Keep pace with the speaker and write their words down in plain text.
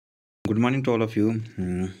Good morning to all of you.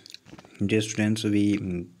 Dear students,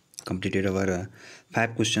 we completed our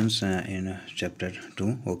 5 questions in chapter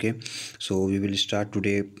 2. Okay, so we will start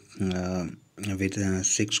today with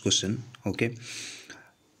 6 question. Okay,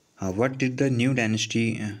 what did the new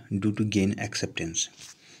dynasty do to gain acceptance?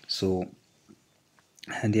 So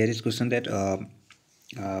there is question that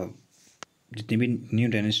जितनी भी new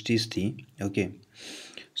dynasties थी. Okay,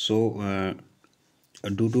 so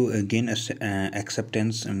due to gain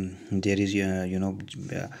acceptance, there is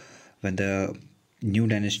when the new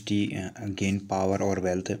dynasty gained power or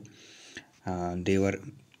wealth, they were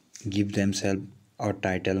give themselves a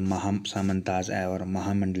title Maham Samantas or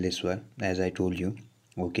Mahamandaleswar, as I told you.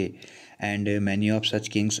 Okay, and many of such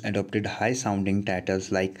kings adopted high sounding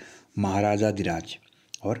titles like Maharaja Diraj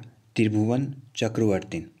or Tribhuvan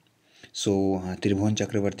Chakravartin. So Tribhuvan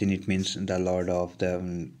Chakravartin, it means the lord of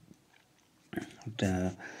the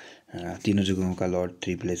तीनों जगहों का Lord,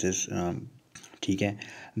 three places. ठीक है.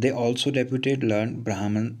 They also deputed learn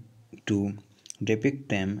ब्राह्मण to depict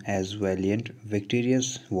them as valiant victorious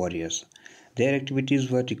warriors. Their activities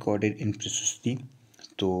were recorded in प्रशस्ति.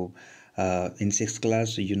 तो इन 6th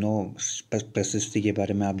class प्रशस्ति के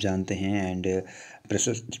बारे में आप जानते हैं. एंड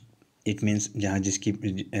प्रशस्ति इट मीन्स जहाँ जिसकी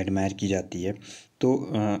एडमायर की जाती है. तो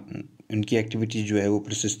उनकी एक्टिविटी जो है वो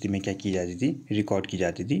प्रशस्ति में क्या की जाती थी, रिकॉर्ड की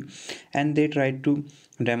जाती थी. And they try to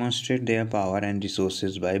demonstrate their power and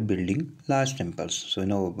resources by building large temples. So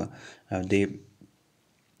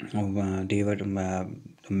they were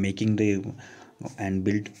making the and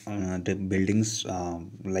built the buildings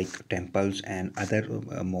like temples and other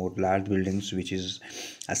more large buildings, which is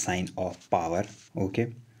a sign of power. Okay,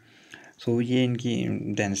 so ये इनकी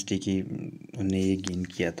dynasty की उन्होंने ये gain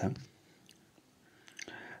किया था.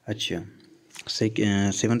 अच्छा,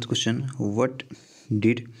 7th question,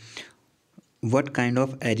 what kind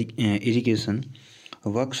of irrigation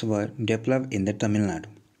works were developed in the Tamil Nadu?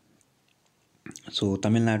 So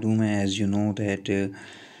Tamil Nadu में, as you know that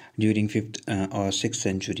during 5th or 6th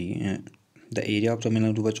century, the area of Tamil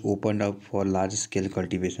Nadu was opened up for large scale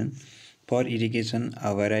cultivation. For irrigation,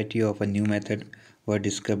 a variety of a new method were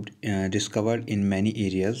discovered in many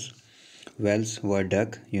areas. Wells were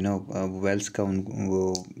dug, wells का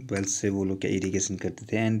wells से वो लोग क्या irrigation करते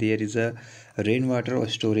थे. And there is a rainwater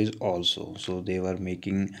storage also. So they were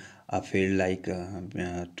making a field like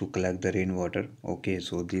to collect the rainwater. Okay,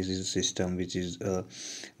 so this is a system which is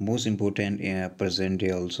most important in present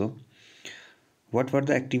day also. What were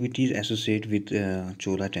the activities associated with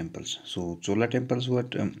Chola temples? So Chola temples were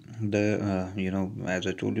as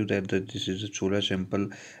I told you that this is a Chola temple,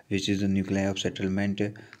 which is the nuclei of settlement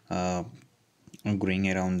growing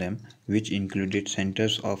around them, which included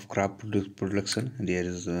centers of crop production. There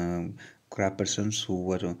is crop persons who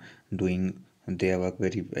were doing their work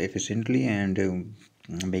very efficiently and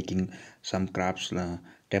making some crops.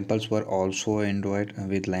 Temples were also endowed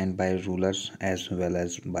with land by rulers as well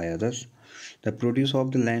as by others. The produce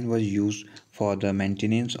of the land was used for the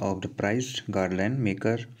maintenance of the priest, garland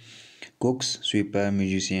maker, cooks, sweeper,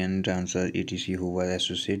 musician, dancer, etc. who were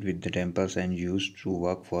associated with the temples and used to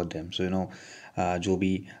work for them. So जो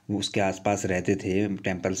भी उसके आसपास रहते थे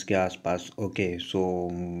temples के आसपास. Okay, so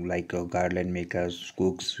like garland makers,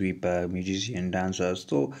 कुक्स, sweeper, musician, dancers,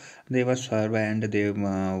 तो दे वर serve and they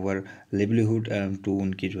were livelihood to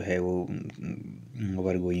उनकी जो है वो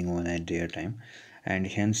were going on eight their time. And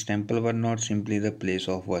hence temple were not simply the place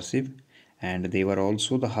of worship, and they were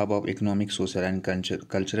also the hub of economic, social and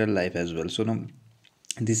cultural life as well. So now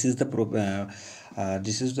this is the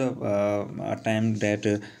time that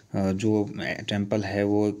जो temple है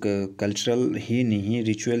वो एक cultural ही नहीं,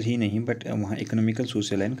 ritual ही नहीं, but वहाँ economical,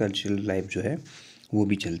 social and cultural life जो है वो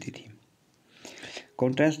भी चलती थी.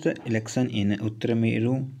 Contrast the election in Uttar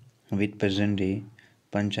Meru with present day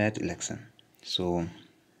panchayat election. सो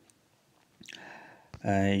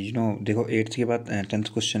देखो 8th के बाद 10th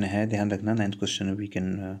क्वेश्चन है, ध्यान रखना. 9th क्वेश्चन वी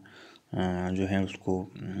कैन जो है उसको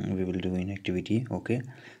we will do in activity. Okay,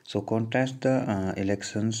 so contrast the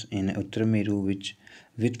elections in Uttar Meru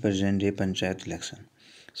with present day panchayat election.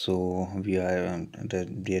 So we are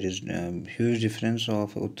there is huge difference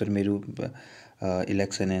of Uttar Meru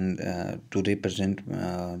election and today present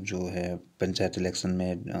जो है panchayat election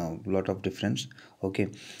में lot of difference. Okay,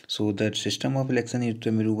 so the system of election in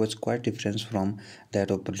Uttar Meru was quite different from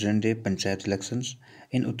that of present day panchayat elections.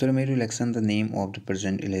 In Uttar Meru election, the name of the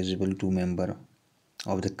present eligible two member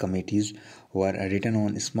of the committees were written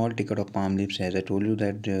on small ticket of palm leaves as I told you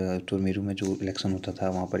that तोरमेरू में जो election होता था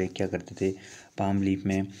वहाँ पर एक क्या करते थे, पाम लीफ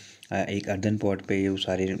में एक अर्दन पॉट पे ये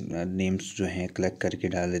सारे नेम्स जो हैं कलेक्ट करके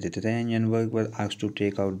डाल देते थे and work were asked to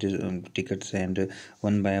take out this tickets and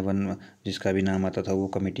one by one जिसका भी नाम आता था वो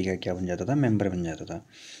कमेटी का क्या बन जाता था, मेंबर बन जाता था.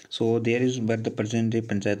 So there is but the present day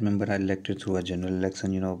panchayat member are elected through a general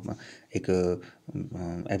election. एक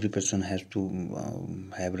every person has to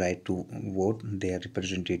have right to vote their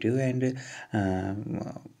representative and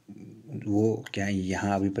वो क्या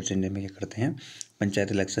यहाँ अभी प्रेजेंट डे में क्या करते हैं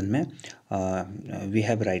पंचायत इलेक्शन में, we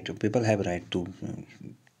have right, people have right to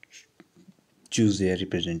choose their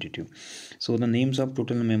representative. So the names of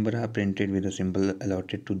total member are printed with a symbol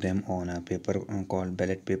allotted to them on a paper called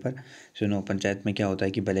ballot paper. So panchayat में क्या होता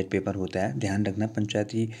है कि ballot paper होता है. ध्यान रखना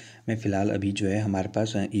पंचायती में फ़िलहाल अभी जो है हमारे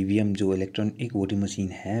पास ईवीएम जो इलेक्ट्रॉनिक वोटिंग मशीन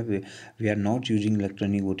है, we are not using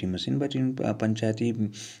electronic voting machine, but in Panchayati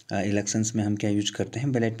elections में हम क्या यूज करते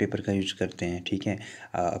हैं, बैलेट पेपर का यूज करते हैं. ठीक है,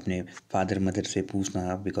 अपने फादर मदर से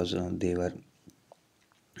पूछना because they were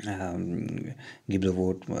give the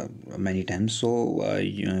vote many times, so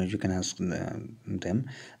you can ask them.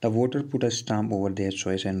 The voter put a stamp over their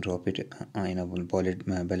choice and drop it in a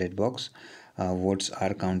ballot box. Votes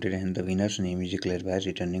are counted and the winner's name is declared by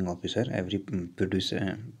returning officer. Every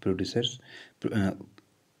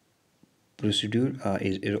procedure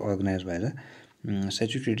is organized by the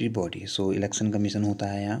statutory body. So election commission होता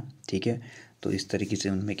है यहाँ. ठीक है, तो इस तरीके से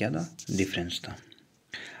उनमें क्या था, डिफरेंस था.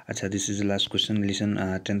 अच्छा, this is last question. Listen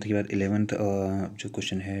 10th के बाद 11th जो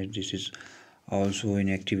क्वेश्चन है, this is also in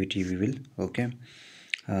activity we will. Okay,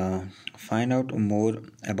 find out more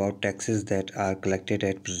about taxes that are collected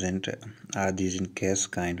at present. Are these in cash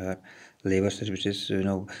kind और labor services?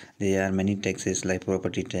 There are many taxes like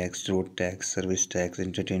property tax, road tax, service tax,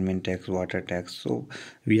 entertainment tax, water tax. So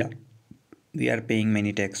we are paying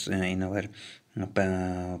many tax in our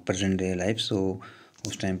present day life. So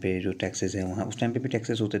उस time पे जो taxes हैं वहाँ, उस time पे भी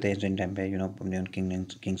taxes होते थे एंशिएंट टाइम पे. अपने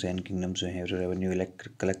किंग्स एंड किंगडम्स जो हैं रेवेन्यू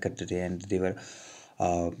कलेक्ट करते थे एंड देवर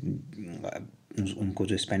उनको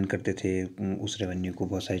जो स्पेंड करते थे उस रेवेन्यू को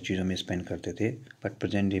बहुत सारी चीज़ों में स्पेंड करते थे. बट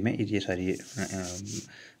प्रेजेंट डे में ये सारी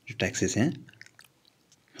जो टैक्सेस हैं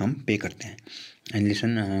हम पे करते हैं. एंड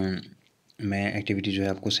लिसन, मैं एक्टिविटी जो है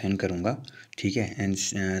आपको सेंड करूँगा. ठीक है, एंड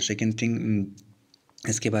सेकेंड थिंग,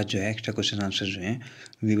 इसके बाद जो है एक्स्ट्रा क्वेश्चन आंसर जो हैं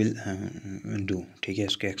वी विल डू. ठीक है,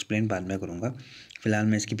 इसके एक्सप्लेन बाद में करूँगा. फ़िलहाल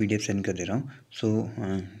मैं इसकी PDF सेंड कर दे रहा हूँ. सो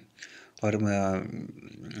और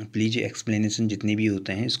प्लीज़ एक्सप्लेनेशन जितने भी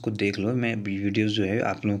होते हैं इसको देख लो. मैं वीडियोस जो है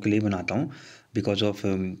आप लोगों के लिए बनाता हूँ बिकॉज ऑफ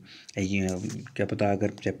क्या पता अगर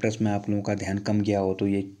चैप्टर्स में आप लोगों का ध्यान कम गया हो तो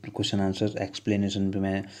ये क्वेश्चन आंसर एक्सप्लेनेशन पे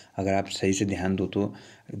मैं अगर आप सही से ध्यान दो तो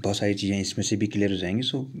बहुत सारी चीज़ें इसमें से भी क्लियर हो जाएंगी.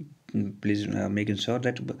 So please make sure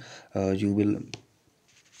that you will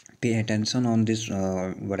pay attention on this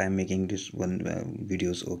what I'm making this one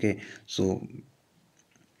videos. Okay, so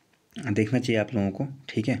देखना चाहिए आप लोगों को.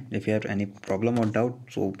 ठीक है, if you have any problem और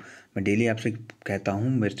डाउट, सो मैं डेली आपसे कहता हूँ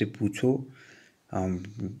मेरे से पूछो.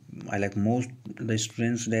 I like most the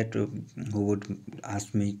students that who would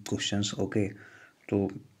ask me questions. Okay, तो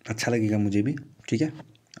अच्छा लगेगा मुझे भी. ठीक है,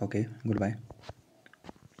 ओके, गुड बाय.